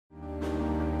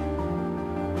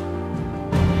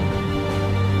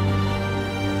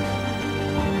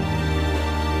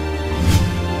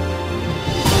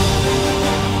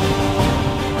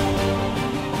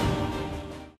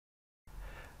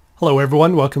Hello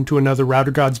everyone, welcome to another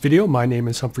RouterGods video. My name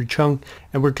is Humphrey Cheung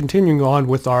and we're continuing on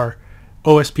with our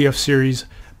OSPF series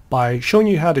by showing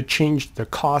you how to change the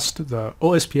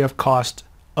OSPF cost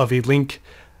of a link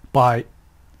by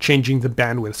changing the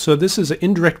bandwidth. So this is an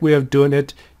indirect way of doing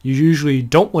it. You usually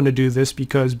don't want to do this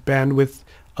because bandwidth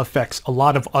affects a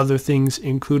lot of other things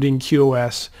including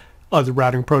QoS, other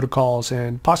routing protocols,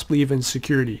 and possibly even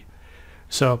security.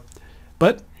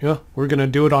 But we're going to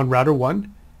do it on router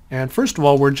 1. And first of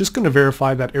all, we're just going to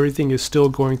verify that everything is still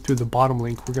going through the bottom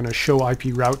link. We're going to show IP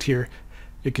route here.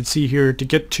 You can see here to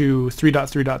get to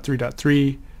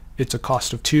 3.3.3.3, it's a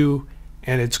cost of 2,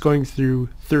 and it's going through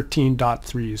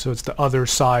 13.3. So it's the other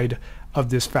side of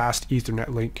this fast Ethernet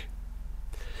link.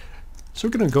 So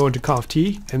we're going to go into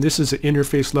conft, and this is an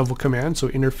interface level command. So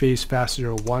interface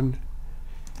fast01,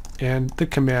 and the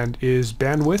command is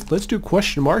bandwidth. Let's do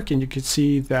question mark, and you can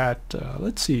see that,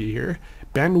 let's see here,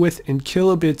 bandwidth in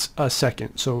kilobits a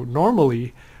second. So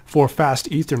normally for fast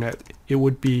Ethernet it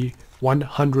would be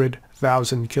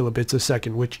 100,000 kilobits a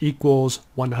second, which equals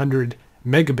 100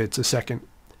 megabits a second.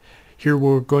 Here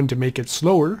we're going to make it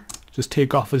slower, just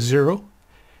take off a 0,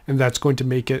 and that's going to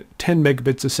make it 10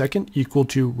 megabits a second equal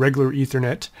to regular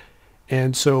Ethernet.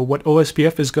 And so what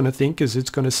OSPF is going to think is it's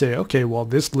going to say, okay, well,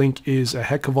 this link is a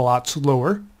heck of a lot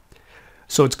slower,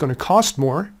 so it's going to cost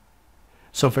more.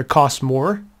 So if it costs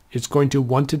more, it's going to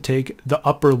want to take the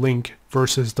upper link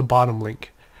versus the bottom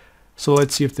link. So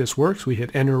let's see if this works. We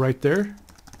hit enter right there.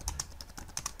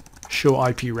 Show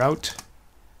IP route.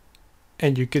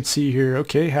 And you can see here,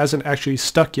 okay, hasn't actually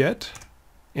stuck yet.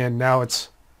 And now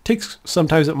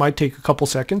sometimes it might take a couple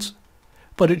seconds,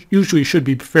 but it usually should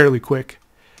be fairly quick.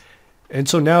 And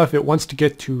so now if it wants to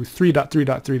get to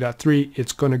 3.3.3.3,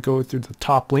 it's going to go through the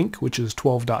top link, which is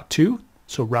 12.2,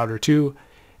 so router 2.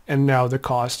 And now the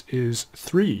cost is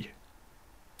 3.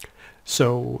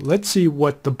 So let's see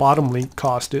what the bottom link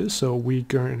cost is. So we're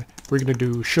going to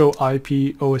do show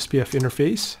IP OSPF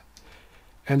interface,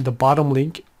 and the bottom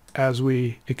link, as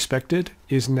we expected,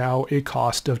 is now a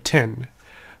cost of 10.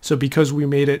 So because we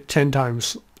made it 10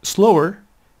 times slower,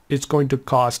 it's going to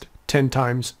cost 10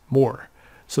 times more.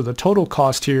 So the total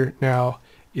cost here now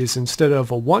is, instead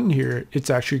of a 1 here, it's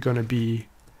actually going to be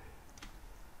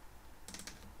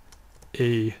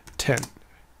a 10.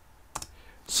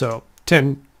 So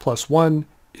 10 plus 1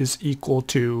 is equal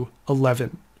to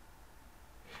 11.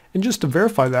 And just to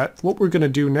verify that, what we're going to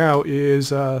do now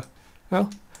is,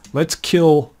 let's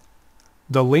kill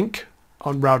the link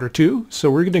on router 2.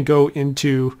 So we're going to go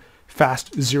into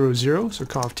fast00, so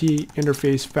conft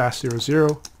interface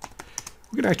fast00.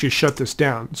 We're going to actually shut this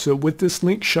down. So with this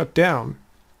link shut down,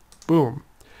 boom,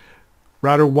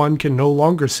 router 1 can no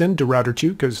longer send to router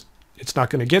 2 because it's not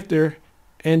going to get there.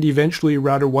 And eventually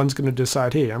router 1's going to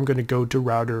decide, hey, I'm going to go to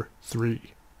router 3.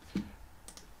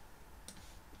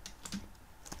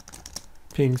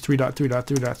 Ping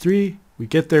 3.3.3.3. We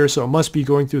get there, so it must be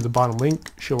going through the bottom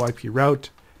link. Show IP route.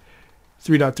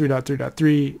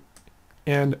 3.3.3.3.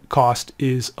 And cost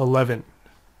is 11.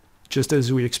 Just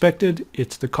as we expected,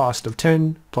 it's the cost of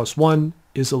 10 plus 1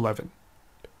 is 11.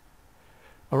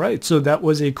 Alright, so that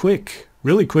was a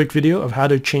really quick video of how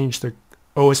to change the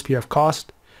OSPF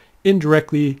cost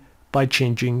indirectly by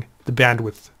changing the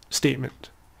bandwidth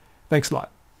statement. Thanks a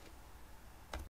lot.